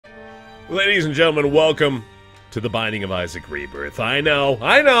Ladies and gentlemen, welcome to the Binding of Isaac Rebirth. I know,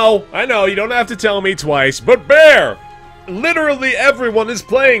 you don't have to tell me twice, but Bear! Literally everyone is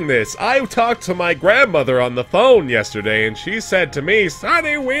playing this. I talked to my grandmother on the phone yesterday, and she said to me,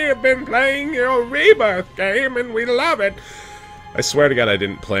 Sonny, we have been playing your Rebirth game, and we love it. I swear to God I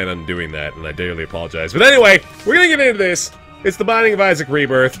didn't plan on doing that, and I dearly apologize. But anyway, we're gonna get into this. It's the Binding of Isaac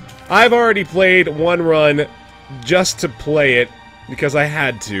Rebirth. I've already played one run just to play it, because I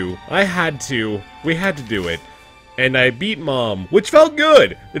had to. We had to do it. And I beat Mom, which felt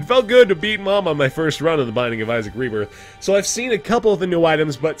good! It felt good to beat Mom on my first run of the Binding of Isaac Rebirth. So I've seen a couple of the new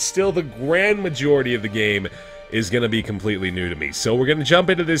items, but still the grand majority of the game is gonna be completely new to me. So we're gonna jump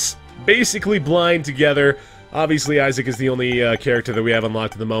into this basically blind together. Obviously, Isaac is the only character that we have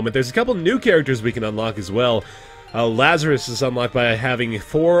unlocked at the moment. There's a couple new characters we can unlock as well. Lazarus is unlocked by having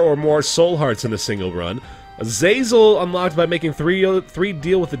 4 or more soul hearts in a single run. Zazel unlocked by making 3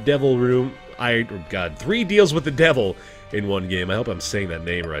 deal with the devil room. 3 deals with the devil in one game. I hope I'm saying that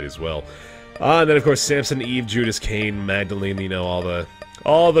name right as well. And then of course Samson, Eve, Judas, Cain, Magdalene, you know,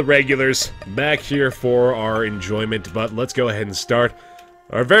 all the regulars back here for our enjoyment. But let's go ahead and start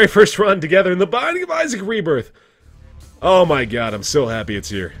our very first run together in the Binding of Isaac Rebirth. Oh my God, I'm so happy it's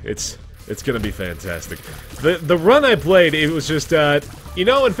here. It's gonna be fantastic. The run I played, it was just, you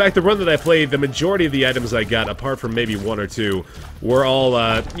know, in fact, the run that I played, the majority of the items I got, apart from maybe 1 or 2, were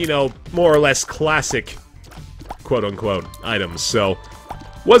all, you know, more or less classic, quote-unquote, items. So,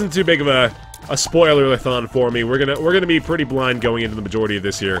 wasn't too big of a spoiler-a-thon for me. We're gonna be pretty blind going into the majority of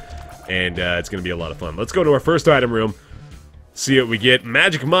this here, and it's gonna be a lot of fun. Let's go to our first item room, see what we get.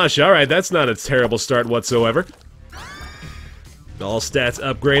 Magic Mush. All right, that's not a terrible start whatsoever. All stats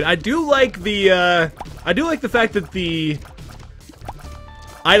upgrade. I do like the fact that the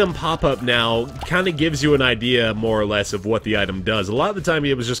item pop-up now kind of gives you an idea, more or less, of what the item does. A lot of the time,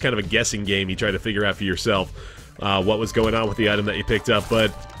 it was just kind of a guessing game. You try to figure out for yourself what was going on with the item that you picked up. But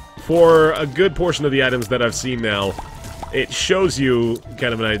for a good portion of the items that I've seen now, it shows you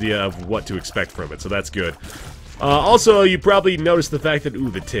kind of an idea of what to expect from it, so that's good. Also, you probably noticed the fact that... Ooh,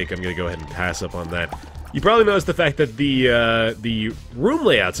 the tick. I'm going to go ahead and pass up on that. You probably noticed the fact that the room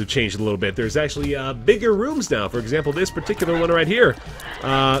layouts have changed a little bit. There's actually bigger rooms now. For example, this particular one right here,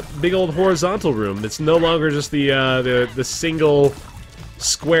 big old horizontal room. It's no longer just the single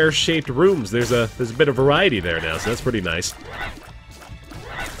square-shaped rooms. There's a bit of variety there now, so that's pretty nice.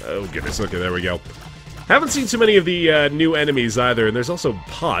 Oh goodness, okay, there we go. Haven't seen too many of the new enemies either, and there's also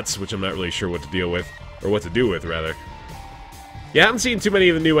pots, which I'm not really sure what to deal with, or what to do with rather. Yeah, I haven't seen too many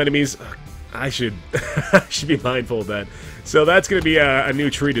of the new enemies. I should be mindful of that. So that's going to be a new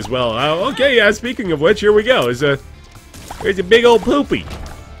treat as well. Okay, yeah, speaking of which, here we go. There's a big old poopy.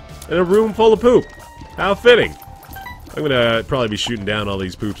 And a room full of poop. How fitting. I'm going to probably be shooting down all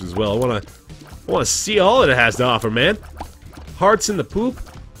these poops as well. I want to see all it has to offer, man. Hearts in the poop.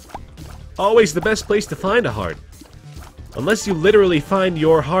 Always the best place to find a heart. Unless you literally find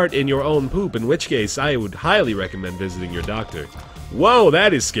your heart in your own poop, in which case I would highly recommend visiting your doctor. Whoa,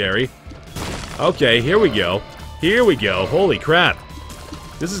 that is scary. Okay, here we go. Here we go. Holy crap.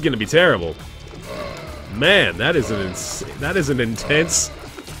 This is gonna be terrible. Man, that is an intense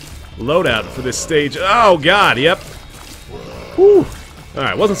loadout for this stage. Oh God, yep. Whew.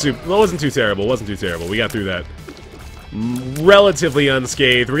 Alright, wasn't too terrible. We got through that relatively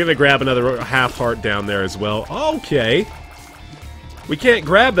unscathed. We're gonna grab another half heart down there as well. Okay. We can't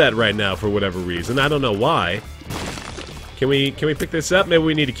grab that right now for whatever reason. I don't know why. Can we pick this up? Maybe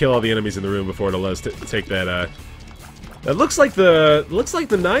we need to kill all the enemies in the room before it allows us to take that, That looks like the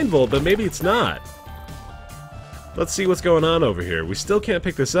 9-volt, but maybe it's not. Let's see what's going on over here. We still can't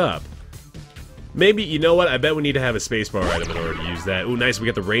pick this up. Maybe, you know what? I bet we need to have a spacebar item in order to use that. Ooh, nice, we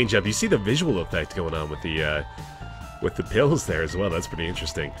got the range up. You see the visual effect going on with the pills there as well. That's pretty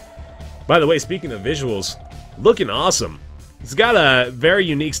interesting. By the way, speaking of visuals, looking awesome. It's got a very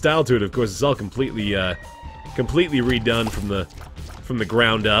unique style to it. Of course, it's all completely redone from the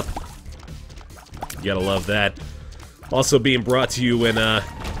ground up. You gotta love that. Also being brought to you in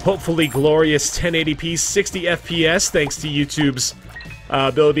hopefully glorious 1080p 60 FPS, thanks to YouTube's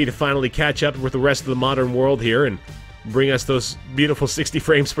ability to finally catch up with the rest of the modern world here and bring us those beautiful 60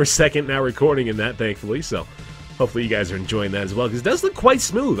 frames per second now recording in that, thankfully. So hopefully you guys are enjoying that as well, because it does look quite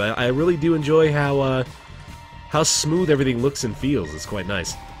smooth. I really do enjoy how smooth everything looks and feels. It's quite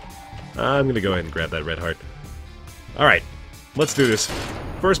nice. I'm gonna go ahead and grab that red heart. Alright, let's do this.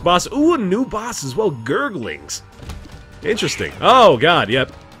 First boss. Ooh, a new boss as well. Gurglings. Interesting. Oh, God,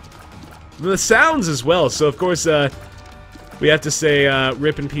 yep. The sounds as well. So, of course, we have to say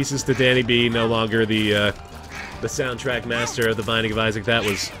rip in pieces to Danny B. No longer the soundtrack master of the Binding of Isaac. That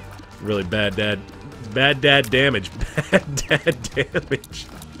was Really bad dad damage. Bad dad damage.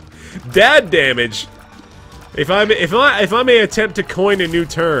 Dad damage. If I may attempt to coin a new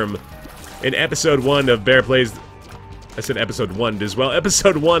term in episode 1 of Bear Plays, I said episode 1 as well.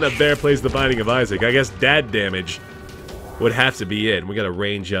 Episode 1 of Bear Plays the Binding of Isaac. I guess dad damage would have to be it. We got a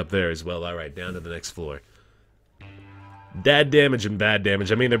range up there as well. All right, down to the next floor. Dad damage and bad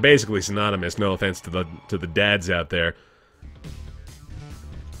damage. I mean, they're basically synonymous. No offense to the dads out there.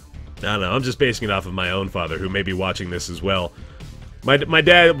 I don't know. I'm just basing it off of my own father, who may be watching this as well. My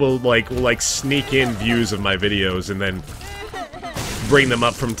dad will like sneak in views of my videos and then bring them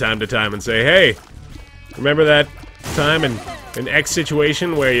up from time to time and say, "Hey, remember that time in X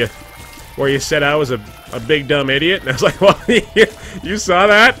situation where you said I was a big dumb idiot?" And I was like, "Well, you saw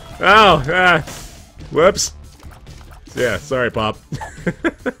that? Oh, whoops. Yeah, sorry, Pop."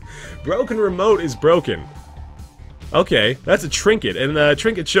 Broken remote is broken. Okay, that's a trinket, and the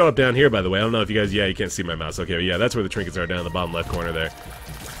trinkets show up down here, by the way. I don't know if you guys, yeah, you can't see my mouse. Okay, yeah, that's where the trinkets are, down in the bottom left corner there.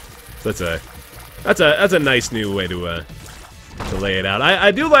 So that's a nice new way to lay it out.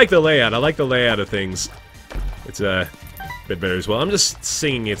 I do like the layout. I like the layout of things. It's a bit better as well. I'm just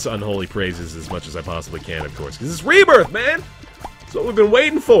singing its unholy praises as much as I possibly can, of course, because it's Rebirth, man. That's what we've been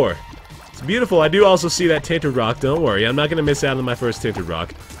waiting for. It's beautiful. I do also see that tinted rock. Don't worry, I'm not gonna miss out on my first tinted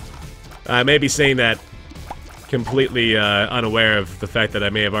rock. I may be saying that completely unaware of the fact that I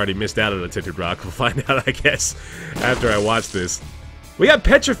may have already missed out on a tinted rock. We'll find out, I guess, after I watch this. We got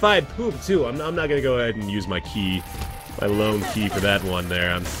petrified poop too. I'm not gonna go ahead and use my key, my lone key for that one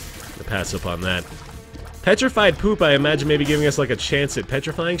there. I'm gonna pass up on that. Petrified poop, I imagine, maybe giving us like a chance at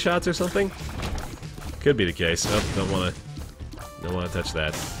petrifying shots or something. Could be the case. Oh, don't wanna touch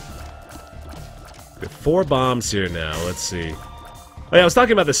that. Got 4 bombs here now. Let's see. Oh yeah, I was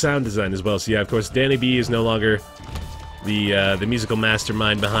talking about the sound design as well. So yeah, of course, Danny B is no longer the musical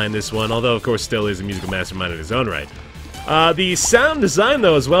mastermind behind this one, although of course still is a musical mastermind in his own right. The sound design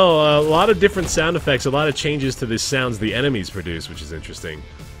though as well, a lot of different sound effects, a lot of changes to the sounds the enemies produce, which is interesting.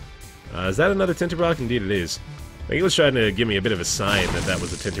 Is that another tinted rock? Indeed it is. I think it was trying to give me a bit of a sign that that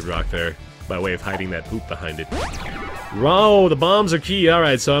was a tinted rock there, by way of hiding that poop behind it. Oh, the bombs are key.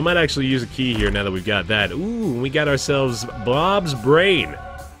 Alright, so I might actually use a key here now that we've got that. Ooh, we got ourselves Bob's Brain.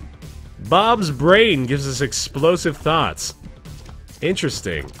 Bob's Brain gives us explosive thoughts.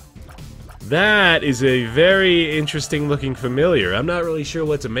 Interesting. That is a very interesting looking familiar. I'm not really sure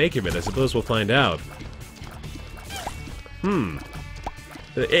what to make of it. I suppose we'll find out.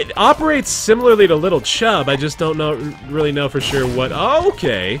 It operates similarly to Little Chub. I just don't really know for sure what... Oh,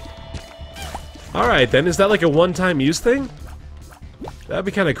 okay. Alright then, is that like a one-time use thing? That'd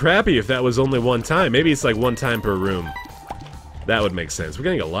be kind of crappy if that was only one time. Maybe it's like one time per room. That would make sense. We're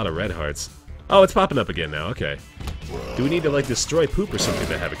getting a lot of red hearts. Oh, it's popping up again now, okay. Do we need to like destroy poop or something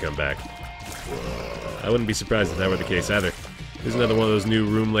to have it come back? I wouldn't be surprised if that were the case either. Here's another one of those new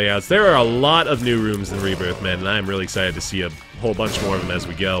room layouts. There are a lot of new rooms in Rebirth, man, and I'm really excited to see a whole bunch more of them as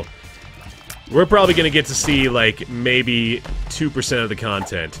we go. We're probably going to get to see like maybe 2% of the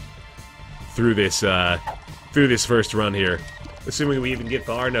content through this first run here, assuming we even get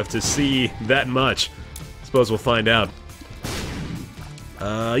far enough to see that much. Suppose we'll find out.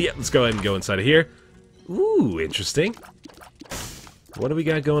 Yeah, let's go ahead and go inside of here. Ooh, interesting. What do we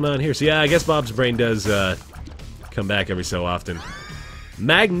got going on here? So yeah, I guess Bob's Brain does come back every so often.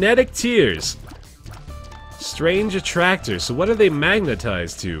 Magnetic tears. Strange attractors. So what are they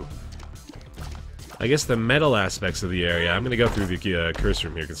magnetized to? I guess the metal aspects of the area. I'm gonna go through the curse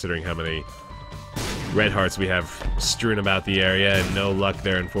room here, considering how many red hearts we have strewn about the area, and no luck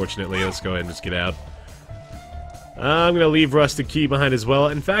there, unfortunately. Let's go ahead and just get out. I'm gonna leave Rusted Key behind as well.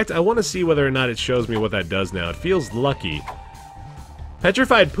 In fact, I want to see whether or not it shows me what that does now. It feels lucky.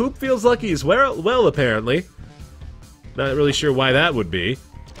 Petrified poop feels lucky as well, apparently. Not really sure why that would be.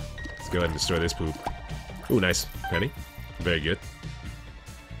 Let's go ahead and destroy this poop. Ooh, nice penny. Very good.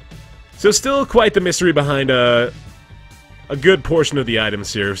 So still quite the mystery behind a good portion of the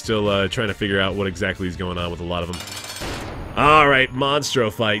items here. Still trying to figure out what exactly is going on with a lot of them. Alright,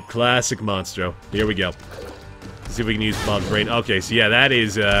 Monstro fight. Classic Monstro. Here we go. Let's see if we can use Bob's Brain. Okay, so yeah, that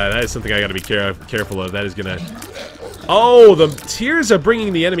is something I gotta be careful of. That is gonna... Oh, the tears are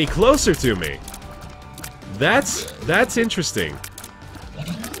bringing the enemy closer to me. That's interesting.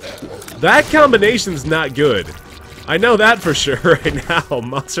 That combination's not good. I know that for sure right now.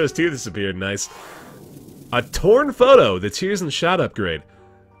 Monstros 2 disappeared. Nice. A torn photo. The tears and shot upgrade.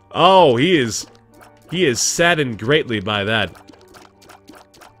 Oh, he is saddened greatly by that.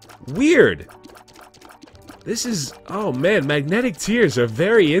 Weird. This is... Oh man, magnetic tears are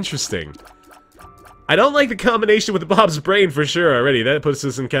very interesting. I don't like the combination with Bob's brain for sure already. That puts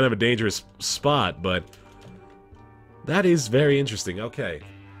us in kind of a dangerous spot, but that is very interesting. Okay.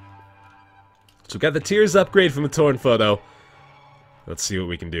 So we've got the Tears upgrade from the Torn Photo. Let's see what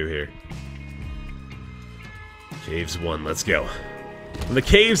we can do here. Caves 1, let's go. And the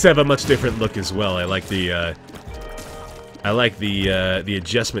caves have a much different look as well. I like the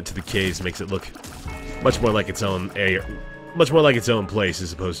adjustment to the caves. Makes it look much more like its own area, much more like its own place,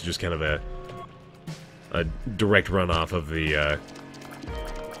 as opposed to just kind of a direct runoff of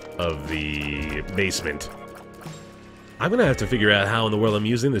the basement. I'm gonna have to figure out how in the world I'm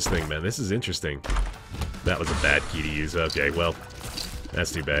using this thing, man. This is interesting. That was a bad key to use. Okay, well,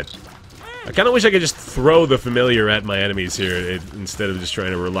 that's too bad. I kind of wish I could just throw the familiar at my enemies here instead of just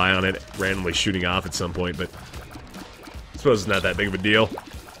trying to rely on it randomly shooting off at some point, but I suppose it's not that big of a deal.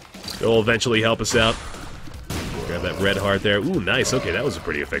 It'll eventually help us out. Grab that red heart there. Ooh, nice. Okay, that was a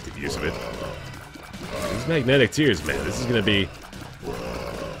pretty effective use of it. These magnetic tears, man. This is going to be,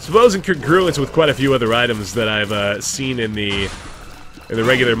 I suppose, in congruence with quite a few other items that I've seen in the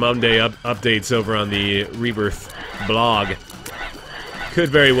regular Monday updates over on the Rebirth blog. Could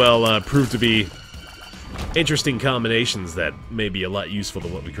very well prove to be interesting combinations that may be a lot useful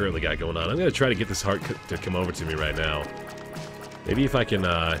than what we currently got going on. I'm going to try to get this heart to come over to me right now. Maybe if I can,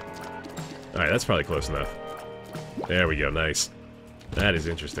 alright, that's probably close enough. There we go, nice. That is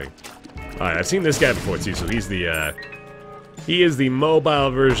interesting. Alright, I've seen this guy before too, so he's the, he is the mobile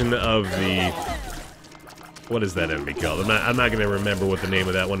version of the... What is that enemy called? I'm not going to remember what the name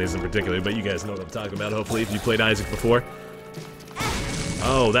of that one is in particular, but you guys know what I'm talking about, hopefully, if you played Isaac before.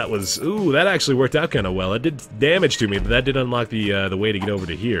 Oh, that was... Ooh, that actually worked out kind of well. It did damage to me, but that did unlock the way to get over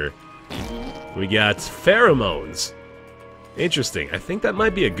to here. We got pheromones. Interesting. I think that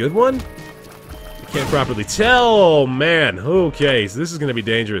might be a good one? I can't properly tell. Oh, man. Okay, so this is going to be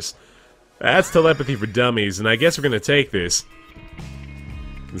dangerous. That's telepathy for dummies, and I guess we're going to take this.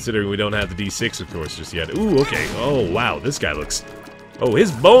 Considering we don't have the D6, of course, just yet. Ooh, okay. Oh, wow, this guy looks... Oh,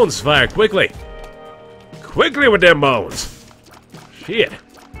 his bones fire quickly. Quickly with them bones. Shit.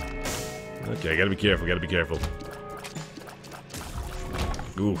 Okay, gotta be careful, gotta be careful.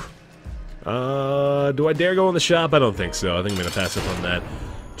 Ooh. Do I dare go in the shop? I don't think so. I think I'm gonna pass up on that.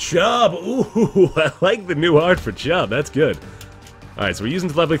 Chubb! Ooh, I like the new art for Chubb. That's good. Alright, so we're using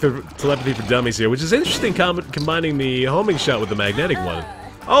telepathy for dummies here, which is interesting, combining the homing shot with the magnetic one.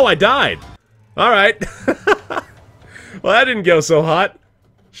 Oh, I died! Alright. Well, that didn't go so hot.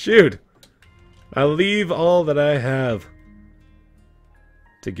 Shoot. I'll leave all that I have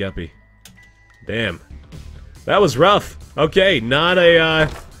to Guppy. Damn. That was rough. Okay, not a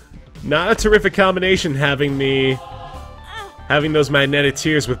terrific combination having those magnetic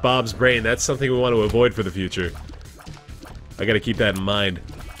tears with Bob's brain. That's something we want to avoid for the future. I gotta keep that in mind.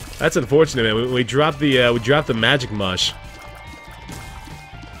 That's unfortunate, man. We dropped the magic mush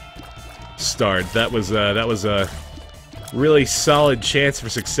start. That was a really solid chance for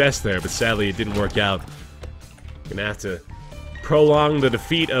success there, but sadly it didn't work out. Gonna have to prolong the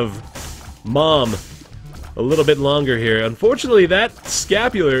defeat of Mom a little bit longer here. Unfortunately, that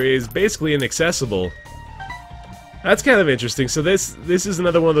scapular is basically inaccessible. That's kind of interesting. So this is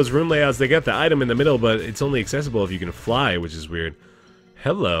another one of those room layouts. They got the item in the middle, but it's only accessible if you can fly, which is weird.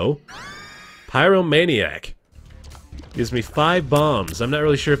 Hello. Pyromaniac. Gives me 5 bombs. I'm not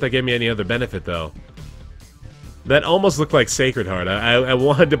really sure if that gave me any other benefit, though. That almost looked like Sacred Heart. I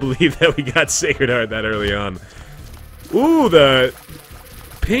wanted to believe that we got Sacred Heart that early on. Ooh, the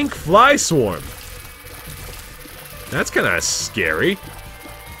pink fly swarm. That's kind of scary.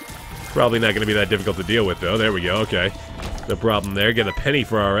 Probably not going to be that difficult to deal with, though. There we go, okay. No problem there. Get a penny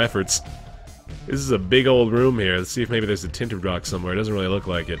for our efforts. This is a big old room here. Let's see if maybe there's a tinted rock somewhere. It doesn't really look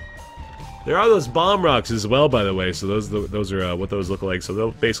like it. There are those bomb rocks as well, by the way, so those are what those look like. So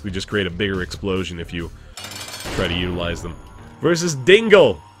they'll basically just create a bigger explosion if you try to utilize them. Versus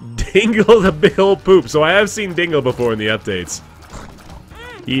Dingle! Dingle the big old poop. So I have seen Dingle before in the updates.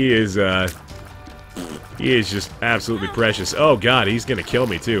 He is just absolutely precious. Oh god, he's gonna kill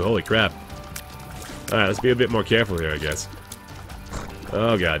me too. Holy crap. Alright, let's be a bit more careful here, I guess.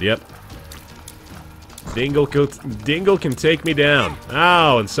 Oh god, yep. Dingle can take me down.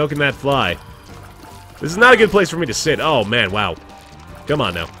 Ow, and so can that fly. This is not a good place for me to sit. Oh man, wow. Come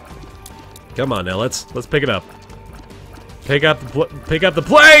on now. Come on now, let's pick it up. Pick up the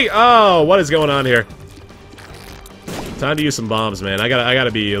play! Oh, what is going on here? Time to use some bombs, man. I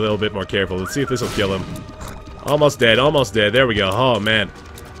gotta be a little bit more careful. Let's see if this will kill him. Almost dead, almost dead. There we go. Oh man.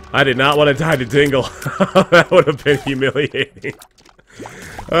 I did not want to die to Dingle. That would have been humiliating.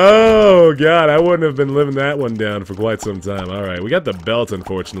 Oh, God, I wouldn't have been living that one down for quite some time. Alright, we got the belt,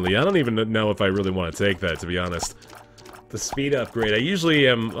 unfortunately. I don't even know if I really want to take that, to be honest. The speed upgrade. I usually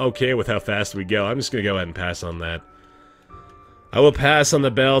am okay with how fast we go. I'm just going to go ahead and pass on that. I will pass on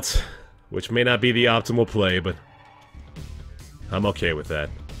the belt, which may not be the optimal play, but I'm okay with that.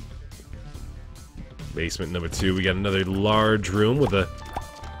 Basement number 2. We got another large room with a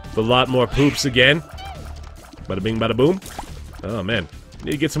lot more poops again. Bada bing, bada boom. Oh, man.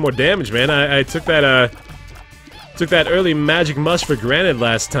 Need to get some more damage, man. I took that early magic mush for granted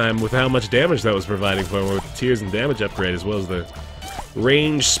last time with how much damage that was providing for me with tears and damage upgrade, as well as the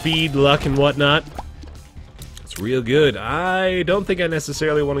range, speed, luck, and whatnot. It's real good. I don't think I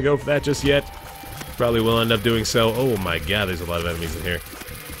necessarily want to go for that just yet. Probably will end up doing so. Oh my god, there's a lot of enemies in here.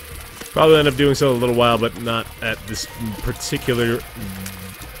 Probably end up doing so in a little while, but not at this particular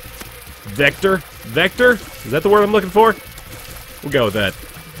vector. Vector? Is that the word I'm looking for? We'll go with that.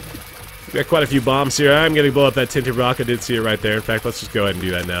 We got quite a few bombs here. I'm going to blow up that tinted rock. I did see it right there. In fact, let's just go ahead and do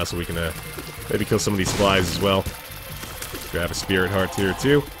that now so we can maybe kill some of these flies as well. Grab a spirit heart here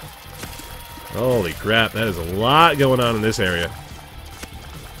too. Holy crap, that is a lot going on in this area.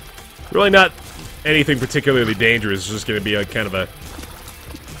 Really not anything particularly dangerous. It's just going to be a kind of a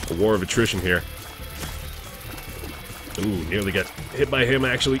war of attrition here. Ooh, nearly got hit by him,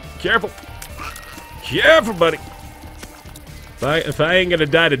 actually. Careful! Careful, buddy! If I ain't gonna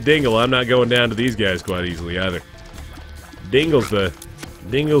die to Dingle, I'm not going down to these guys quite easily either. Dingle's the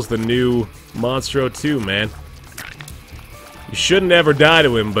new Monstro 2, man. You shouldn't ever die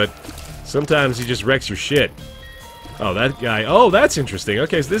to him, but sometimes he just wrecks your shit. Oh, that guy. Oh, that's interesting.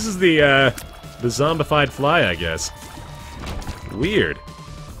 Okay, so this is the zombified fly, I guess. Weird.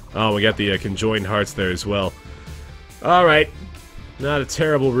 Oh, we got the conjoined hearts there as well. Alright. Not a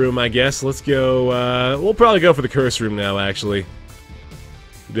terrible room, I guess. Let's go, we'll probably go for the curse room now, actually.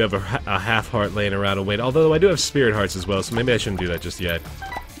 We do have a half heart laying around and wait. Although I do have spirit hearts as well, so maybe I shouldn't do that just yet.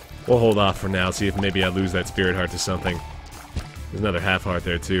 We'll hold off for now, see if maybe I lose that spirit heart to something. There's another half heart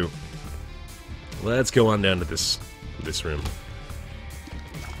there, too. Let's go on down to this room.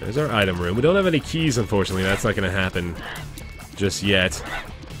 There's our item room. We don't have any keys, unfortunately. That's not going to happen just yet.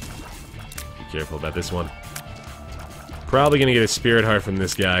 Be careful about this one. Probably gonna get a spirit heart from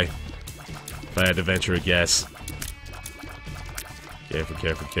this guy, if I had to venture a guess. Careful,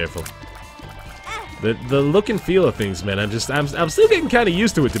 careful, careful. The look and feel of things, man. I'm still getting kind of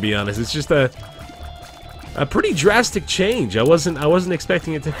used to it, to be honest. It's just a pretty drastic change. I wasn't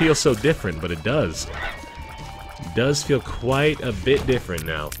expecting it to feel so different, but it does. It does feel quite a bit different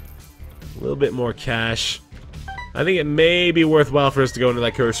now. A little bit more cash. I think it may be worthwhile for us to go into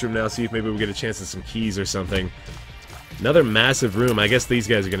that curse room now, see if maybe we get a chance at some keys or something. Another massive room. I guess these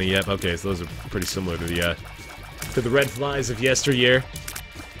guys are gonna. Yep. Okay, so those are pretty similar to the red flies of yesteryear.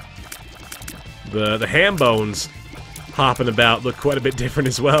 The ham bones hopping about look quite a bit different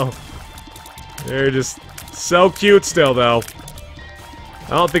as well. They're just so cute still, though.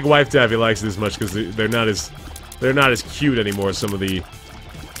 I don't think Wife Taffy likes it as much because they're not as cute anymore. Some of the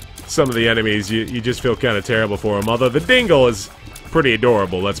enemies, you just feel kind of terrible for them. Although the Dingle is pretty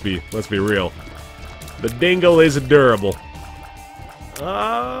adorable. Let's be real. The Dingle is adorable.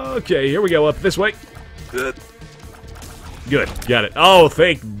 Okay, here we go, up this way. Good. Got it. Oh,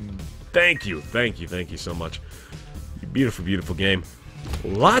 thank you so much. Beautiful, beautiful game.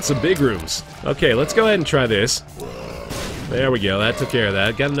 Lots of big rooms. Okay, let's go ahead and try this. There we go, that took care of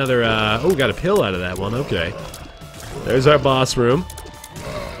that. Got another, oh, got a pill out of that one, okay. There's our boss room.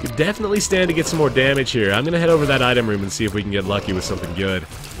 Could definitely stand to get some more damage here. I'm gonna head over to that item room and see if we can get lucky with something good.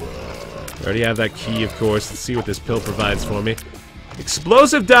 Already have that key, of course. Let's see what this pill provides for me.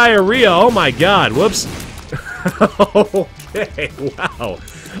 Explosive diarrhea! Oh my god, whoops. Okay, wow.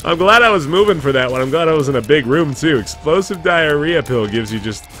 I'm glad I was moving for that one. I'm glad I was in a big room, too. Explosive diarrhea pill gives you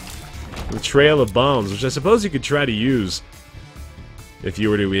just the trail of bombs, which I suppose you could try to use if you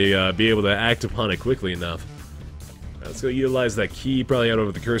were to be able to act upon it quickly enough. Let's go utilize that key. Probably out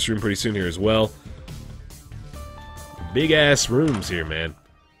over the curse room pretty soon here as well. Big-ass rooms here, man.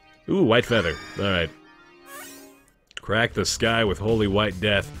 Ooh, white feather. Alright. Crack the sky with holy white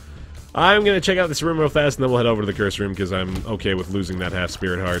death. I'm gonna check out this room real fast, and then we'll head over to the curse room, because I'm okay with losing that half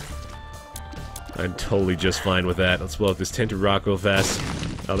spirit heart. I'm totally just fine with that. Let's blow up this tinted rock real fast.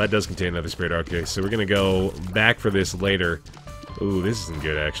 Oh, that does contain another spirit heart. Okay, so we're gonna go back for this later. Ooh, this isn't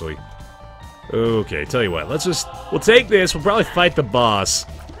good, actually. Okay, tell you what. We'll take this. We'll probably fight the boss.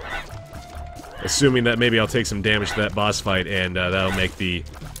 Assuming that maybe I'll take some damage to that boss fight, and that'll make the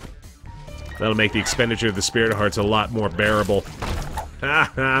expenditure of the spirit hearts a lot more bearable.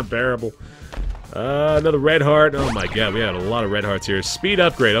 Ha ha, bearable. Another red heart. Oh my god, we had a lot of red hearts here. Speed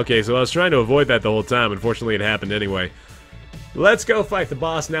upgrade. Okay, so I was trying to avoid that the whole time. Unfortunately, it happened anyway. Let's go fight the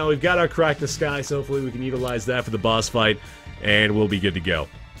boss now. We've got our Crack the Sky, so hopefully we can utilize that for the boss fight, and we'll be good to go.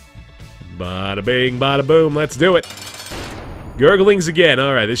 Bada bing, bada boom, let's do it. Gurglings again.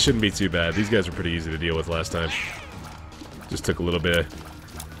 Alright, this shouldn't be too bad. These guys were pretty easy to deal with last time. Just took a little bit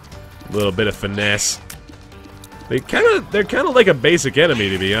of finesse. They're kind of like a basic enemy,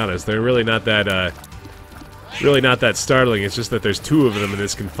 to be honest. They're really not that startling. It's just that there's two of them in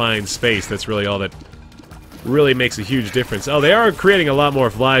this confined space. That's really all that really makes a huge difference. Oh, they are creating a lot more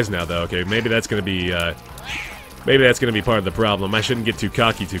flies now, though. Okay, maybe that's gonna be part of the problem. I shouldn't get too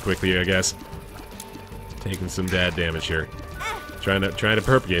cocky too quickly, I guess. Taking some dad damage here. Trying to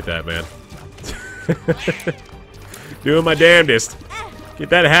propagate that, man. Doing my damnedest. Get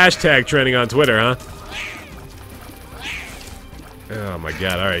that hashtag trending on Twitter, huh? Oh my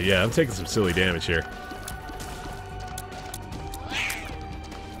god, alright, yeah, I'm taking some silly damage here.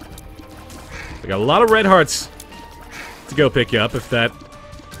 I got a lot of red hearts to go pick up if that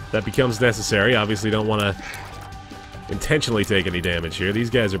becomes necessary. Obviously don't want to intentionally take any damage here. These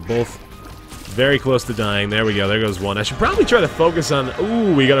guys are both very close to dying. There we go, there goes one. I should probably try to focus on...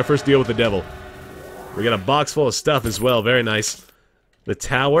 Ooh, we got our first deal with the devil. We got a box full of stuff as well, very nice. The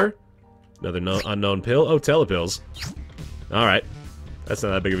tower. Another unknown pill. Oh, telepills. Alright. That's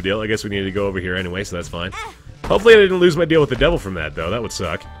not that big of a deal. I guess we needed to go over here anyway, so that's fine. Hopefully I didn't lose my deal with the devil from that, though. That would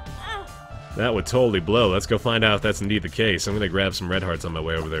suck. That would totally blow. Let's go find out if that's indeed the case. I'm gonna grab some red hearts on my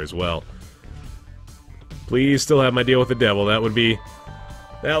way over there as well. Please still have my deal with the devil. That would be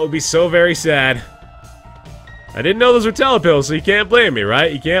so very sad. I didn't know those were telepills, so you can't blame me,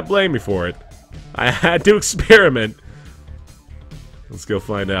 right? You can't blame me for it. I had to experiment. Let's go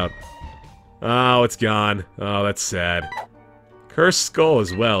find out. Oh, it's gone. Oh, that's sad. Cursed skull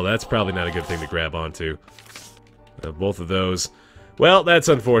as well. That's probably not a good thing to grab onto. Both of those. Well, that's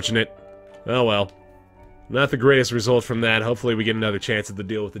unfortunate. Oh well. Not the greatest result from that. Hopefully we get another chance at the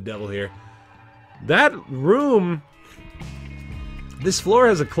deal with the devil here. That room... This floor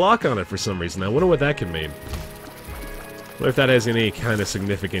has a clock on it for some reason. I wonder what that can mean. I wonder if that has any kind of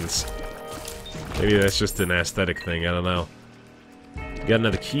significance. Maybe that's just an aesthetic thing. I don't know. Got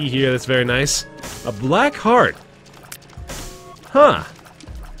another key here. That's very nice. A black heart. Huh.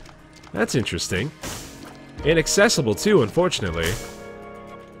 That's interesting. Inaccessible, too, unfortunately.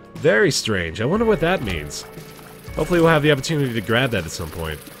 Very strange. I wonder what that means. Hopefully we'll have the opportunity to grab that at some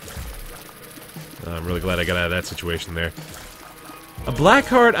point. I'm really glad I got out of that situation there. A black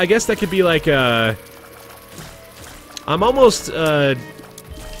heart, I guess that could be like a... I'm almost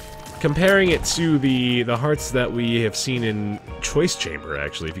comparing it to the hearts that we have seen in Choice Chamber,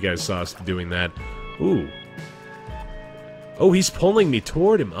 actually, if you guys saw us doing that. Ooh. Oh, he's pulling me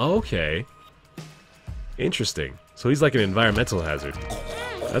toward him. Oh, okay. Interesting. So he's like an environmental hazard.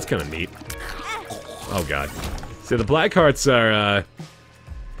 That's kind of neat. Oh, God. So the black hearts are,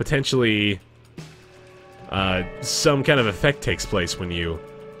 potentially... some kind of effect takes place when you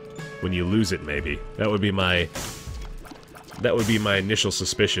lose it, maybe. That would be my initial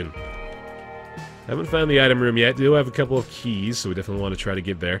suspicion. Haven't found the item room yet. Do have a couple of keys, so we definitely want to try to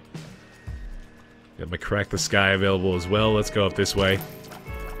get there. Got my Crack the Sky available as well. Let's go up this way.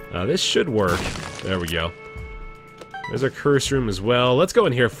 This should work. There we go. There's our curse room as well. Let's go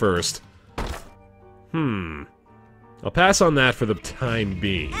in here first. I'll pass on that for the time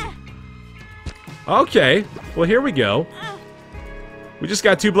being. Okay, well here we go. We just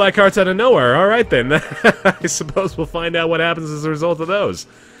got two black hearts out of nowhere. Alright then. I suppose we'll find out what happens as a result of those.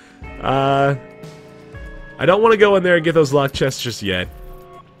 I don't want to go in there and get those locked chests just yet.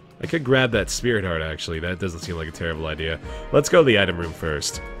 I could grab that spirit heart, actually. That doesn't seem like a terrible idea. Let's go to the item room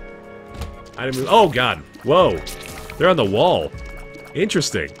first. Item room. Oh, God. Whoa. They're on the wall.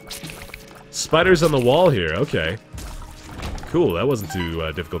 Interesting. Spiders on the wall here. Okay. Cool. That wasn't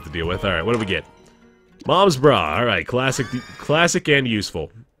too difficult to deal with. Alright, what do we get? Mom's bra. Alright, classic and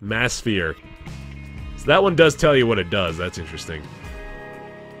useful. Mass sphere. So that one does tell you what it does. That's interesting.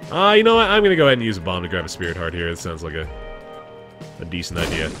 You know what? I'm gonna go ahead and use a bomb to grab a spirit heart here. It sounds like a decent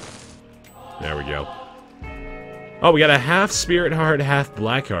idea. There we go. Oh, we got a half spirit heart, half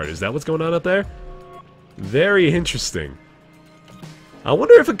black heart. Is that what's going on up there? Very interesting. I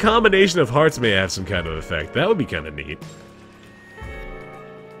wonder if a combination of hearts may have some kind of effect. That would be kind of neat.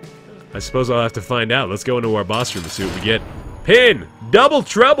 I suppose I'll have to find out. Let's go into our boss room and see what we get. Pin! Double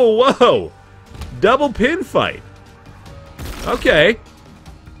trouble! Whoa! Double pin fight! Okay.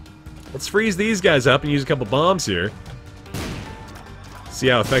 Let's freeze these guys up and use a couple bombs here. See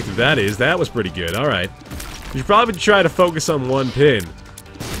how effective that is. That was pretty good. Alright. You should probably try to focus on one pin.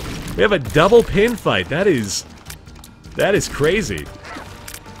 We have a double pin fight. That is crazy.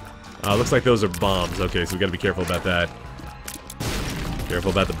 Looks like those are bombs. Okay, so we gotta be careful about that.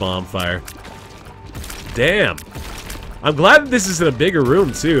 Careful about the bomb fire. Damn. I'm glad that this is in a bigger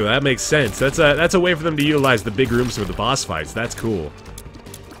room too. That makes sense. That's a way for them to utilize the big rooms for the boss fights. That's cool.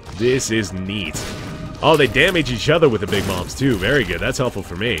 This is neat. Oh, they damage each other with the big bombs too. Very good. That's helpful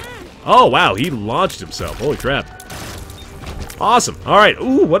for me. Oh wow, he launched himself. Holy crap. Awesome. All right.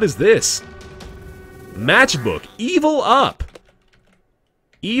 Ooh, what is this? Matchbook. Evil up.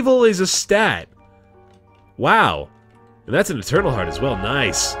 Evil is a stat. Wow. And that's an Eternal Heart as well.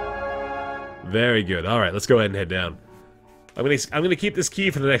 Nice. Very good. All right, let's go ahead and head down. I'm gonna keep this key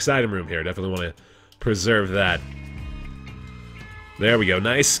for the next item room here. Definitely want to preserve that. There we go.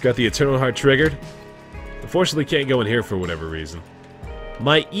 Nice. Got the Eternal Heart triggered. Unfortunately, can't go in here for whatever reason.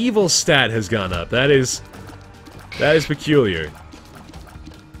 My evil stat has gone up. That is peculiar.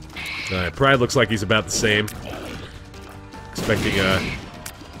 Alright, Pride looks like he's about the same. Expecting a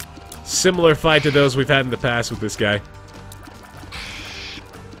similar fight to those we've had in the past with this guy.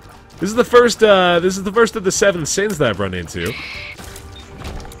 This is the first of the 7 sins that I've run into.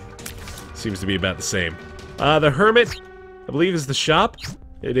 Seems to be about the same. The Hermit, I believe, is the shop.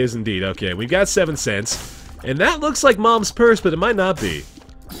 It is indeed. Okay, we've got 7 cents. And that looks like Mom's purse, but it might not be.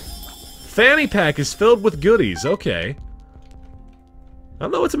 Fanny pack is filled with goodies. Okay. I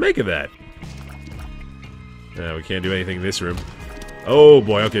don't know what to make of that. No, we can't do anything in this room. Oh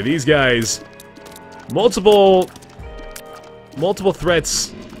boy, okay, these guys... Multiple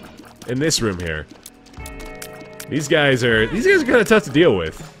threats in this room here. These guys are kind of tough to deal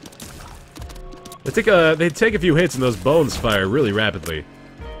with. They take a few hits and those bones fire really rapidly.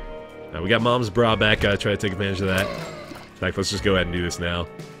 Now we got Mom's bra back. Gotta try to take advantage of that. In fact, let's just go ahead and do this now.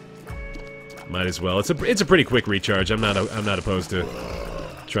 Might as well. It's a pretty quick recharge. I'm not opposed to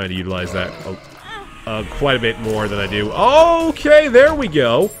trying to utilize that quite a bit more than I do. Okay, there we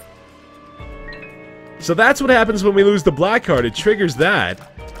go. So that's what happens when we lose the black card. It triggers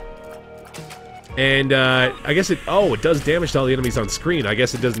that. And I guess it does damage to all the enemies on screen. I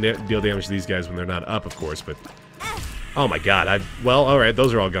guess it doesn't deal damage to these guys when they're not up, of course, but oh my god, well, alright,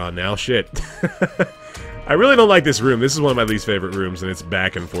 those are all gone now. Shit. I really don't like this room. This is one of my least favorite rooms, and it's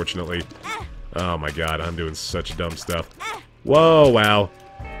back, unfortunately. Oh my god, I'm doing such dumb stuff. Whoa, wow.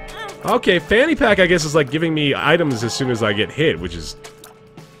 Okay, Fanny Pack, I guess, is like giving me items as soon as I get hit, which is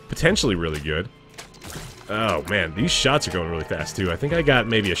potentially really good. Oh man, these shots are going really fast, too. I think I got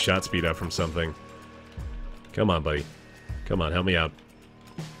maybe a shot speed up from something. Come on, buddy. Come on, help me out.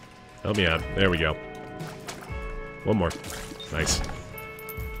 Help me out. There we go. One more. Nice.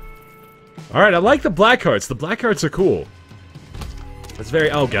 Alright, I like the black hearts. The black hearts are cool. It's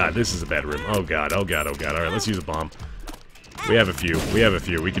very... Oh god, this is a bad room. Oh god, oh god, oh god. Alright, let's use a bomb. We have a few. We have a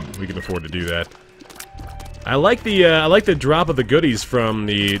few. We can afford to do that. I like the drop of the goodies from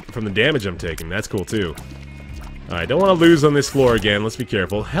the damage I'm taking. That's cool too. Alright, don't want to lose on this floor again. Let's be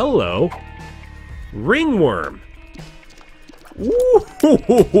careful. Hello. Ringworm. Ooh,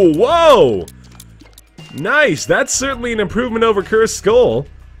 whoa! Nice! That's certainly an improvement over Cursed Skull.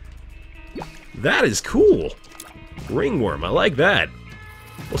 That is cool. Ringworm, I like that.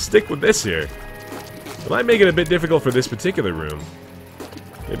 We'll stick with this here. It might make it a bit difficult for this particular room.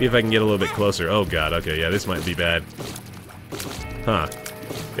 Maybe if I can get a little bit closer. Oh god, okay, yeah, this might be bad. Huh.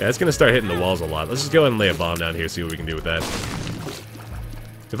 Yeah, it's gonna start hitting the walls a lot. Let's just go ahead and lay a bomb down here, see what we can do with that.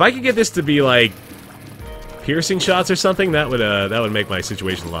 If I could get this to be, like, piercing shots or something, that would make my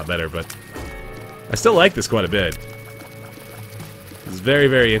situation a lot better, but I still like this quite a bit. It's very,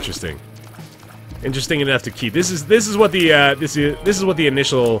 very interesting. Interesting enough to keep. This is what the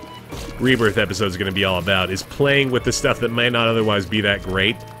initial Rebirth episode is going to be all about, is playing with the stuff that may not otherwise be that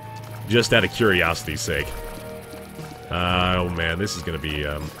great, just out of curiosity's sake. Oh man, this is going to be,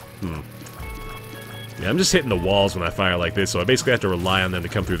 Yeah, I'm just hitting the walls when I fire like this, so I basically have to rely on them to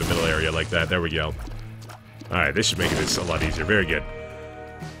come through the middle area like that. There we go. Alright, this should make this a lot easier. Very good.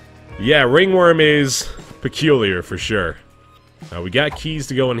 Yeah, Ringworm is peculiar, for sure. We got keys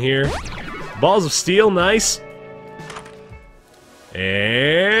to go in here. Balls of Steel, nice.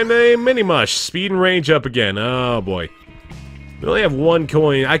 And a mini-mush. Speed and range up again. Oh, boy. We only have 1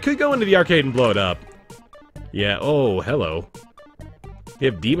 coin. I could go into the arcade and blow it up. Yeah, oh, hello. We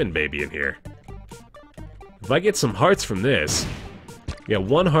have Demon Baby in here. If I get some hearts from this... Yeah,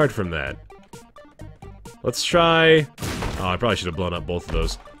 1 heart from that. Let's try... Oh, I probably should have blown up both of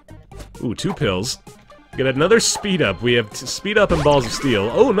those. Ooh, 2 pills. Get another speed up. We have speed up and Balls of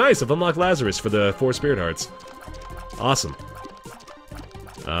Steel. Oh, nice! I've unlocked Lazarus for the 4 Spirit Hearts. Awesome.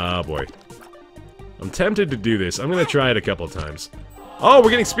 Ah, boy. I'm tempted to do this. I'm gonna try it a couple of times. Oh,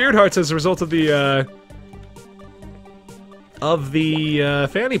 we're getting spirit hearts as a result of the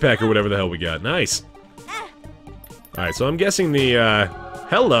fanny pack or whatever the hell we got. Nice. Alright, so I'm guessing the,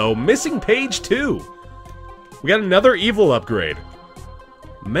 hello, missing page 2. We got another evil upgrade.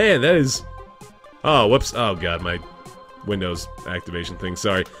 Man, that is... Oh, whoops. Oh, God, my Windows activation thing.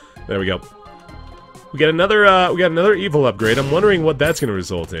 Sorry. There we go. We got another evil upgrade. I'm wondering what that's going to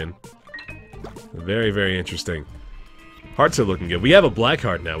result in. Very, very interesting. Hearts are looking good. We have a black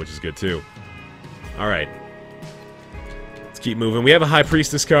heart now, which is good, too. Alright. Let's keep moving. We have a High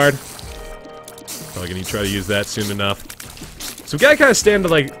Priestess card. Probably going to try to use that soon enough. So we gotta kind of stand,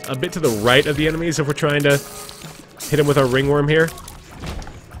 like, a bit to the right of the enemies if we're trying to hit them with our ringworm here.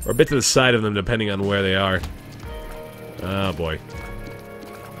 Or a bit to the side of them, depending on where they are. Oh, boy.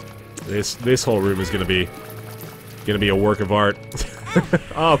 This whole room is gonna be a work of art.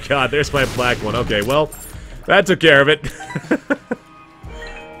 Oh, God, there's my black one. Okay, well, that took care of it.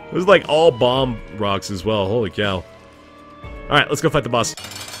 It was like all bomb rocks as well. Holy cow. Alright, let's go fight the boss.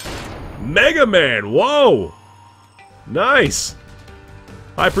 Mega Man! Whoa! Nice!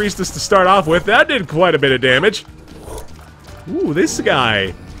 High Priestess to start off with. That did quite a bit of damage. Ooh, this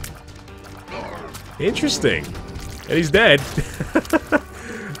guy. Interesting. And he's dead.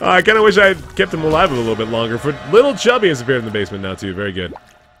 I kind of wish I had kept him alive a little bit longer. For Little Chubby has appeared in the basement now, too. Very good.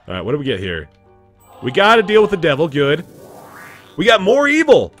 Alright, what do we get here? We gotta deal with the devil. Good. We got more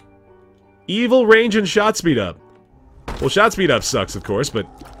evil! Evil, range, and shot speed up. Well, shot speed up sucks, of course, but...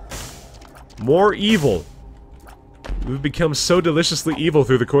 more evil. We've become so deliciously evil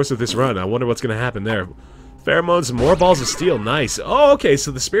through the course of this run. I wonder what's gonna happen there. Pheromones and more balls of steel. Nice. Oh, okay,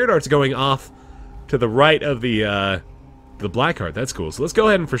 so the spirit heart's going off to the right of the black heart. That's cool. So let's go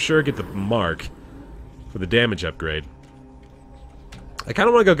ahead and for sure get the mark for the damage upgrade. I kind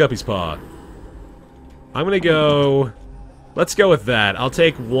of want to go Guppy's Paw. I'm gonna go... Let's go with that. I'll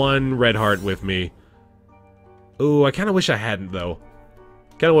take one red heart with me. Ooh, I kind of wish I hadn't, though.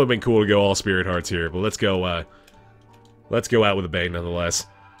 Kind of would have been cool to go all spirit hearts here, but let's go out with a bang, nonetheless.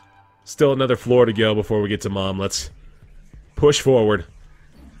 Still another floor to go before we get to Mom. Let's push forward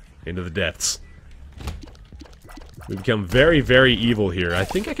into the depths. We become very, very evil here. I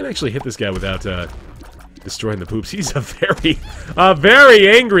think I can actually hit this guy without destroying the poops. He's a very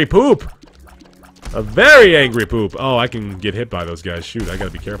angry poop. A very angry poop. Oh, I can get hit by those guys. Shoot, I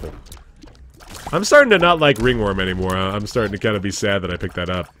gotta be careful. I'm starting to not like ringworm anymore. I'm starting to kind of be sad that I picked that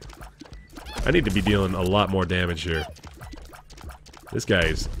up. I need to be dealing a lot more damage here. This guy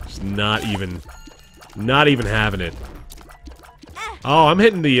is just not even having it. Oh, I'm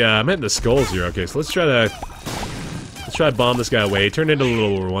hitting the skulls here. Okay, so let's try to bomb this guy away. Turn into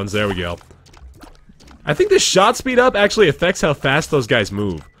little ones. There we go. I think the shot speed up actually affects how fast those guys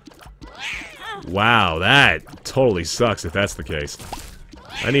move. Wow, that totally sucks if that's the case.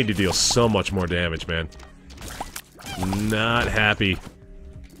 I need to deal so much more damage, man. Not happy.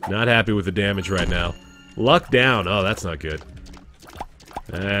 Not happy with the damage right now. Luck down. Oh, that's not good.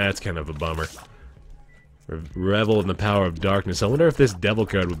 That's kind of a bummer. Revel in the power of darkness. I wonder if this devil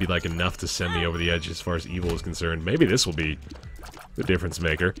card would be like enough to send me over the edge as far as evil is concerned. Maybe this will be the difference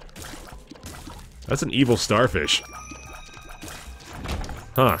maker. That's an evil starfish.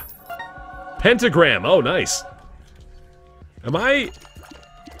 Huh. Pentagram. Oh, nice.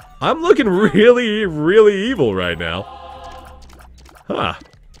 I'm looking really, really evil right now. Huh.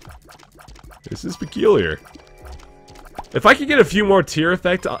 This is peculiar. If I could get a few more tier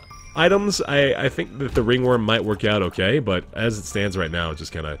effect items, I think that the ringworm might work out okay, but as it stands right now, it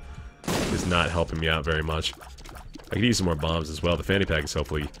just kind of is not helping me out very much. I could use some more bombs as well. The fanny pack is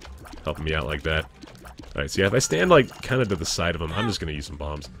hopefully helping me out like that. Alright, so yeah, if I stand like kind of to the side of him, I'm just going to use some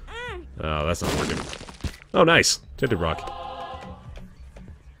bombs. Oh, that's not working. Oh, nice. Tinted rock.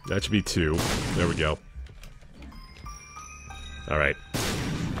 That should be 2. There we go. Alright.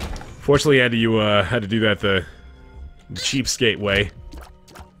 Fortunately, I had to do that the cheapskate way.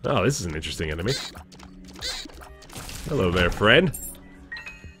 Oh, this is an interesting enemy. Hello there, friend.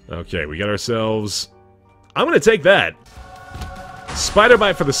 Okay, we got ourselves... I'm gonna take that. Spider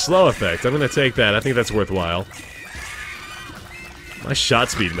Bite for the slow effect. I'm gonna take that. I think that's worthwhile. My shot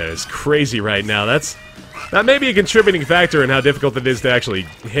speed, man, is crazy right now. That may be a contributing factor in how difficult it is to actually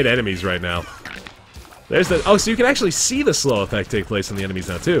hit enemies right now. There's the... Oh, so you can actually see the slow effect take place on the enemies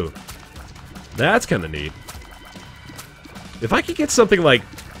now, too. That's kind of neat. If I could get something like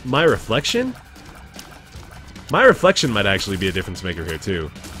my reflection... My reflection might actually be a difference maker here,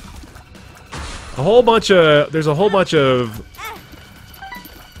 too. There's a whole bunch of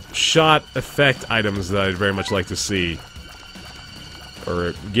shot effect items that I'd very much like to see.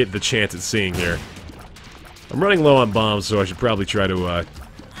 Or get the chance at seeing here. I'm running low on bombs, so I should probably try to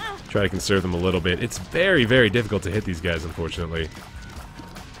conserve them a little bit. It's very, very difficult to hit these guys, unfortunately.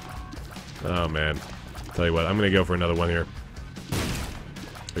 Oh, man. Tell you what, I'm going to go for another one here.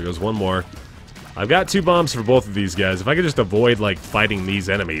 There goes one more. I've got 2 bombs for both of these guys. If I could just avoid, like, fighting these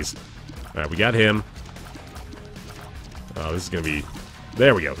enemies. Alright, we got him. Oh, this is going to be...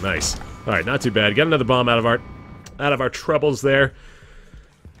 There we go. Nice. Alright, not too bad. Got another bomb out of our troubles there.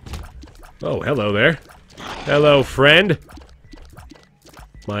 Oh, hello there. Hello, friend.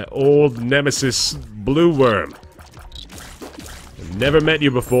 My old nemesis, Blue Worm. I've never met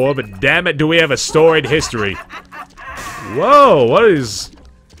you before, but damn it, do we have a storied history. Whoa, what is...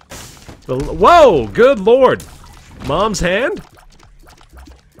 Whoa, good lord. Mom's hand?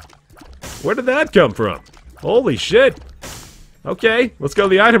 Where did that come from? Holy shit. Okay, let's go to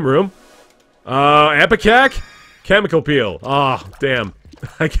the item room. Epicac? Chemical peel. Oh, damn.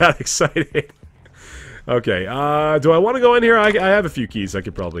 I got excited. Okay, do I want to go in here? I have a few keys I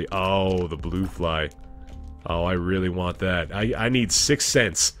could probably... Oh, the blue fly. Oh, I really want that. I need 6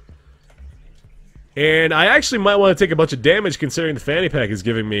 cents. And I actually might want to take a bunch of damage considering the fanny pack is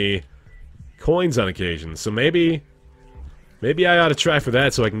giving me coins on occasion. So maybe I ought to try for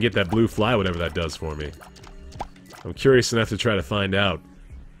that so I can get that blue fly, whatever that does for me. I'm curious enough to try to find out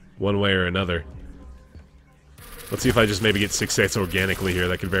one way or another. Let's see if I just maybe get 6 cents organically here.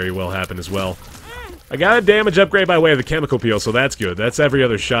 That could very well happen as well. I got a damage upgrade by way of the chemical peel, so that's good. That's every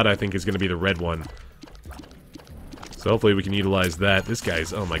other shot I think is going to be the red one. So hopefully we can utilize that. This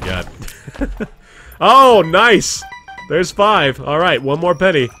guy's... Oh my god. Oh, nice! There's 5. Alright, one more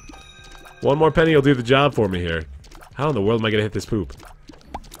penny. One more penny will do the job for me here. How in the world am I going to hit this poop?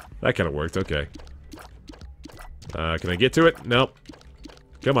 That kind of worked, okay. Can I get to it? Nope.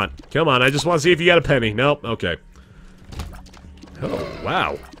 Come on, come on, I just want to see if you got a penny. Nope, okay. Oh,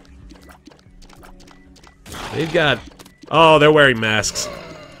 wow. They've got... Oh, they're wearing masks.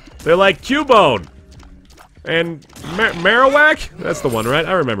 They're like Cubone! And Marowak? That's the one, right?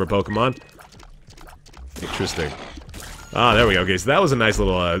 I remember Pokemon. Interesting. Ah, there we go. Okay, so that was a nice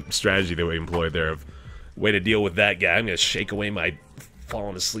little strategy that we employed there of way to deal with that guy. I'm gonna shake away my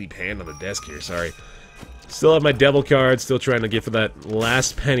falling asleep hand on the desk here, sorry. Still have my devil card, still trying to get for that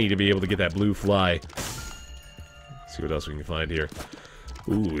last penny to be able to get that blue fly. Let's see what else we can find here.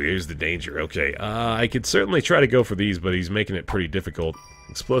 Ooh, here's the danger. Okay, I could certainly try to go for these, but he's making it pretty difficult.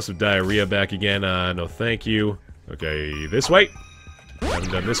 Explosive diarrhea back again. No thank you. Okay, this way.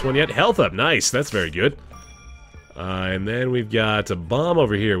 Haven't done this one yet. Health up, nice. That's very good. And then we've got a bomb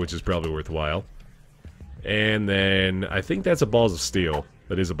over here, which is probably worthwhile. And then I think that's a balls of steel.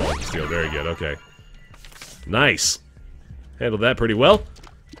 That is a balls of steel. Very good. Okay. Nice. Handled that pretty well.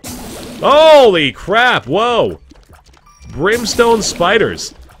 Holy crap! Whoa! Brimstone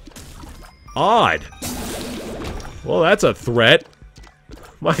spiders. Odd. Well, that's a threat.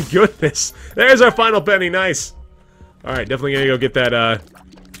 My goodness. There's our final penny. Nice. Alright, definitely gonna go get that,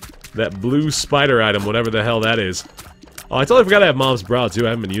 that blue spider item, whatever the hell that is. Oh, I totally forgot I have Mom's Brow, too. I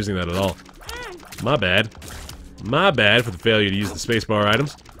haven't been using that at all. My bad. My bad for the failure to use the spacebar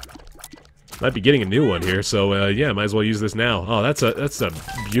items. Might be getting a new one here, so, yeah, might as well use this now. Oh, that's a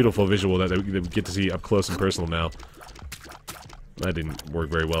beautiful visual that we get to see up close and personal now. That didn't work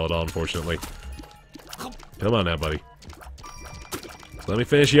very well at all, unfortunately. Come on now, buddy. Let me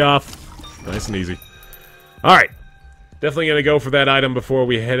finish you off. Nice and easy. Alright. Definitely gonna go for that item before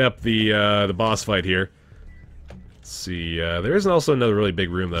we head up the boss fight here. Let's see, there is also another really big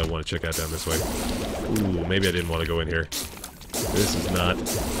room that I want to check out down this way. Ooh, maybe I didn't want to go in here. This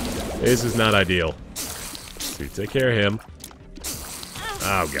is not ideal. Let's see, take care of him.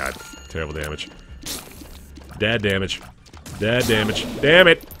 Oh god. Terrible damage. Dad damage. Dad damage. Damn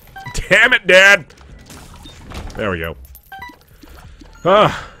it! Damn it, Dad! There we go.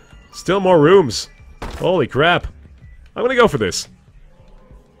 Ah, still more rooms. Holy crap. I'm gonna go for this.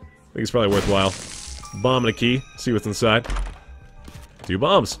 I think it's probably worthwhile. Bomb and a key. See what's inside. 2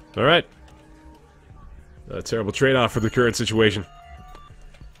 bombs. Alright. A terrible trade-off for the current situation.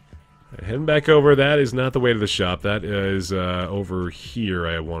 Heading back over. That is not the way to the shop. That is over here,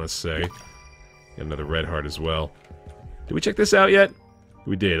 I want to say. Got another red heart as well. Did we check this out yet?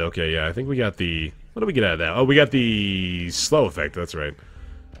 We did. Okay, yeah. I think we got the... What did we get out of that? Oh, we got the slow effect. That's right.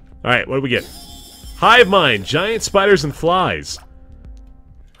 Alright, what did we get? Hive mind. Giant spiders and flies.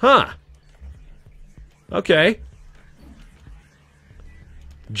 Huh. Okay.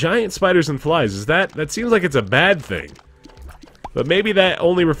 Giant spiders and flies. Is that... That seems like it's a bad thing. But maybe that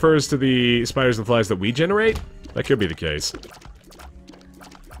only refers to the spiders and flies that we generate? That could be the case.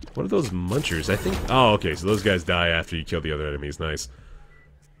 What are those munchers? I think... Oh, okay, so those guys die after you kill the other enemies. Nice.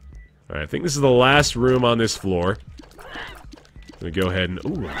 Alright, I think this is the last room on this floor. I'm gonna go ahead and...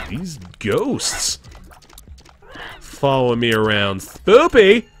 Ooh, these ghosts! Following me around.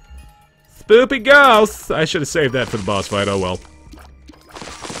 Spoopy! Spoopy ghosts! I should have saved that for the boss fight, oh well.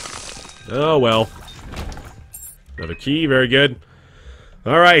 Oh well. Another key, very good.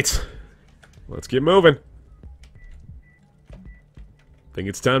 Alright. Let's get moving. Think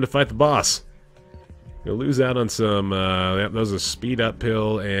it's time to fight the boss. You'll lose out on some, that was a speed up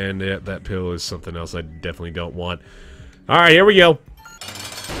pill, and that pill is something else I definitely don't want. Alright, here we go.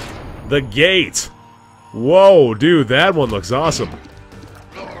 The gate. Whoa, dude, that one looks awesome.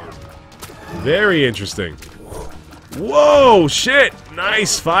 Very interesting. Whoa, shit!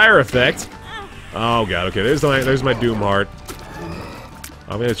 Nice fire effect. Oh god, okay, there's my Doom Heart.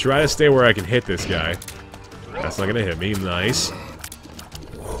 I'm gonna try to stay where I can hit this guy. That's not gonna hit me, nice.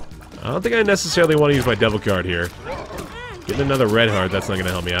 I don't think I necessarily want to use my devil card here. Getting another red heart, that's not going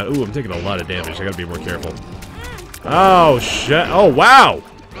to help me out. Ooh, I'm taking a lot of damage. I gotta be more careful. Oh, shit. Oh, wow!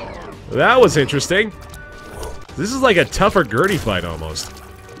 That was interesting. This is like a tougher Gertie fight, almost.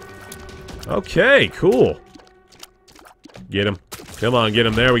 Okay, cool. Get him. Come on, get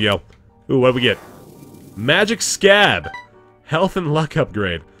him. There we go. Ooh, what do we get? Magic Scab. Health and luck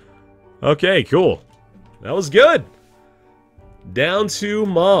upgrade. Okay, cool. That was good. Down to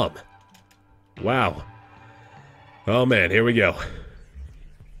Mom. Wow. Oh man, here we go.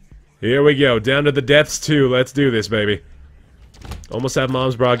 Here we go. Down to the depths too. Let's do this, baby. Almost have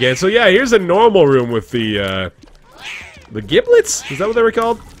Mom's bra again. So yeah, here's a normal room with the giblets? Is that what they were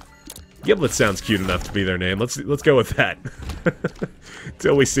called? Giblets sounds cute enough to be their name. Let's go with that.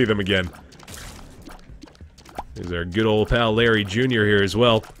 Till we see them again. There's our good old pal Larry Jr. here as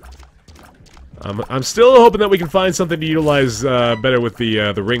well. I'm still hoping that we can find something to utilize better with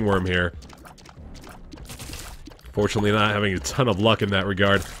the ringworm here. Fortunately, not having a ton of luck in that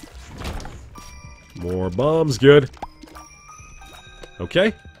regard. More bombs, good.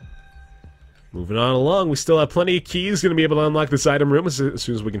 Okay. Moving on along, we still have plenty of keys. Gonna be able to unlock this item room as soon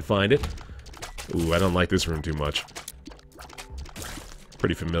as we can find it. Ooh, I don't like this room too much.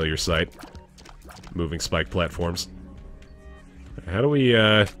 Pretty familiar sight. Moving spike platforms. How do we,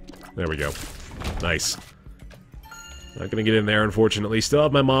 there we go. Nice. Not gonna get in there, unfortunately. Still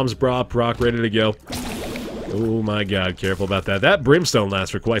have my mom's bra proc ready to go. Oh my god, careful about that. That brimstone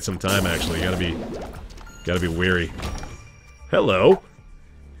lasts for quite some time, actually. Gotta be wary. Hello.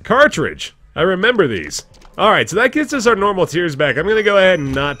 Cartridge. I remember these. Alright, so that gets us our normal tears back. I'm gonna go ahead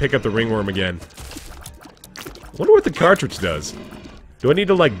and not pick up the ringworm again. I wonder what the cartridge does. Do I need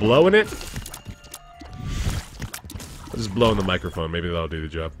to, like, blow in it? I'll just blow in the microphone. Maybe that'll do the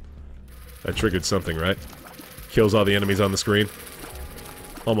job. I triggered something, right? Kills all the enemies on the screen.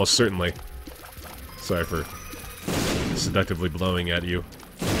 Almost certainly. Sorry for seductively blowing at you,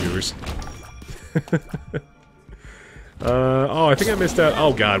 viewers. Oh, I think I missed out.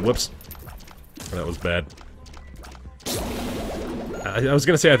 Oh god, whoops. That was bad. I was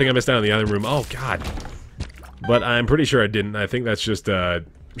gonna say I think I missed out on the other room. Oh god. But I'm pretty sure I didn't. I think that's just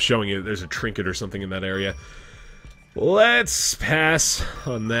showing you there's a trinket or something in that area. Let's pass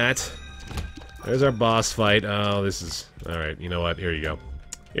on that. There's our boss fight. Oh, this is... Alright, you know what? Here you go.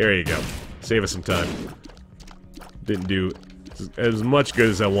 Here you go. Save us some time. Didn't do as much good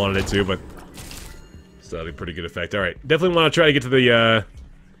as I wanted it to, but... still had a pretty good effect. Alright, definitely want to try to get to the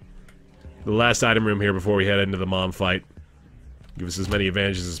last item room here before we head into the mom fight. Give us as many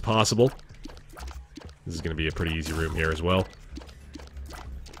advantages as possible. This is going to be a pretty easy room here as well.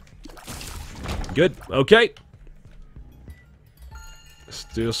 Good. Okay.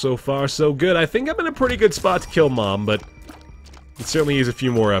 Still so far so good. I think I'm in a pretty good spot to kill Mom, but could certainly use a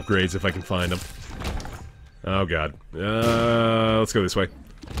few more upgrades if I can find them. Oh god. Let's go this way.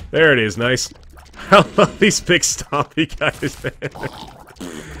 There it is, nice. I love these big stompy guys, man.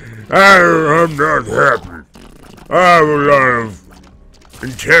 I'm not happy. I have a lot of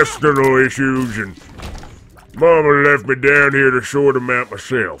intestinal issues, and Mama left me down here to sort them out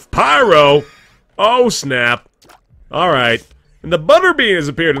myself. Pyro! Oh, snap. Alright. And the butterbean has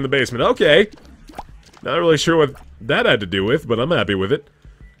appeared in the basement. Okay. Not really sure what that had to do with, but I'm happy with it.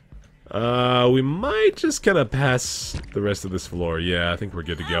 We might just kind of pass the rest of this floor. Yeah, I think we're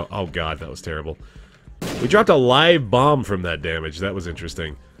good to go. Oh god, that was terrible. We dropped a live bomb from that damage. That was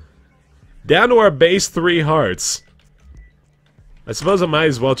interesting. Down to our base 3 hearts. I suppose I might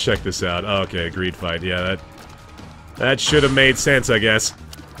as well check this out. Oh, okay, greed fight. Yeah, that should have made sense, I guess.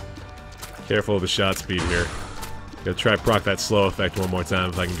 Careful of the shot speed here. Gonna try to proc that slow effect one more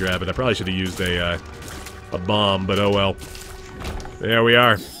time if I can grab it. I probably should have used a bomb, but oh well. There we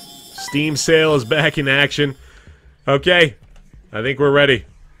are. Steam Sale is back in action. Okay, I think we're ready.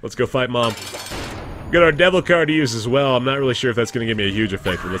 Let's go fight Mom. Got our devil card to use as well. I'm not really sure if that's going to give me a huge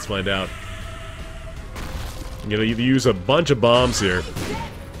effect, but let's find out. I'm going to use a bunch of bombs here.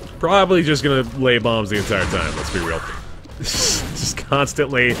 Probably just going to lay bombs the entire time, let's be real. Just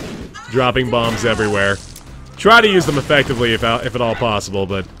constantly dropping bombs everywhere. Try to use them effectively if at all possible,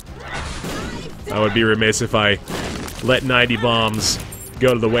 but I would be remiss if I let 90 bombs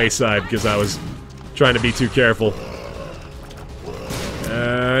go to the wayside because I was trying to be too careful.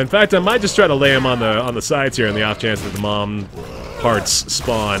 In fact, I might just try to lay them on the sides here on the off chance that the mom parts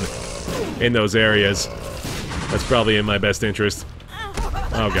spawn in those areas. That's probably in my best interest.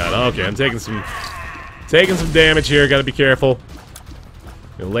 Oh god, okay, I'm taking some damage here, gotta be careful.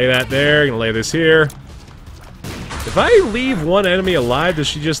 Gonna lay that there, gonna lay this here. If I leave one enemy alive, does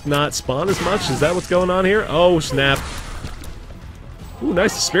she just not spawn as much? Is that what's going on here? Oh, snap. Ooh,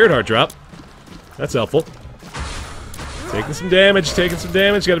 nice Spirit Heart drop. That's helpful. Taking some damage,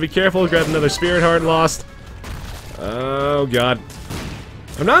 gotta be careful. Grab another Spirit Heart, lost. Oh, god.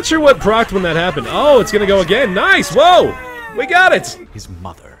 I'm not sure what procced when that happened. Oh, it's gonna go again. Nice! Whoa! We got it! His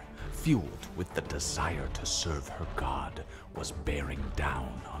mother, fueled with the desire to serve her god, was bearing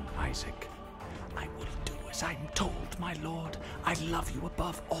down on Isaac. I will do as I am told, my lord. I love you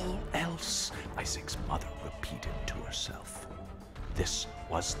above all else, Isaac's mother repeated to herself. This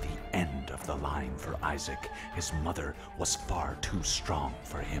was the end of the line for Isaac. His mother was far too strong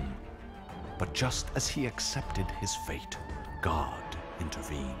for him. But just as he accepted his fate, God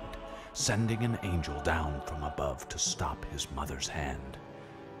intervened, sending an angel down from above to stop his mother's hand.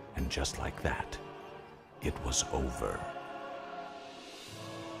 And just like that, it was over.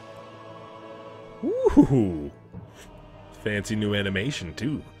 Ooh. Fancy new animation,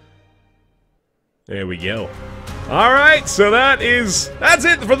 too. There we go. Alright, so that's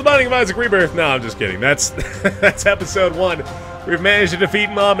it for the Binding of Isaac Rebirth. No, I'm just kidding. That's episode 1. We've managed to defeat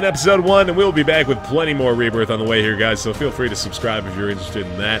Mom in episode 1, and we'll be back with plenty more Rebirth on the way here, guys, so feel free to subscribe if you're interested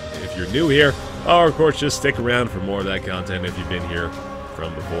in that, if you're new here, or, of course, just stick around for more of that content if you've been here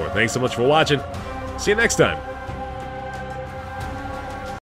from before. Thanks so much for watching. See you next time.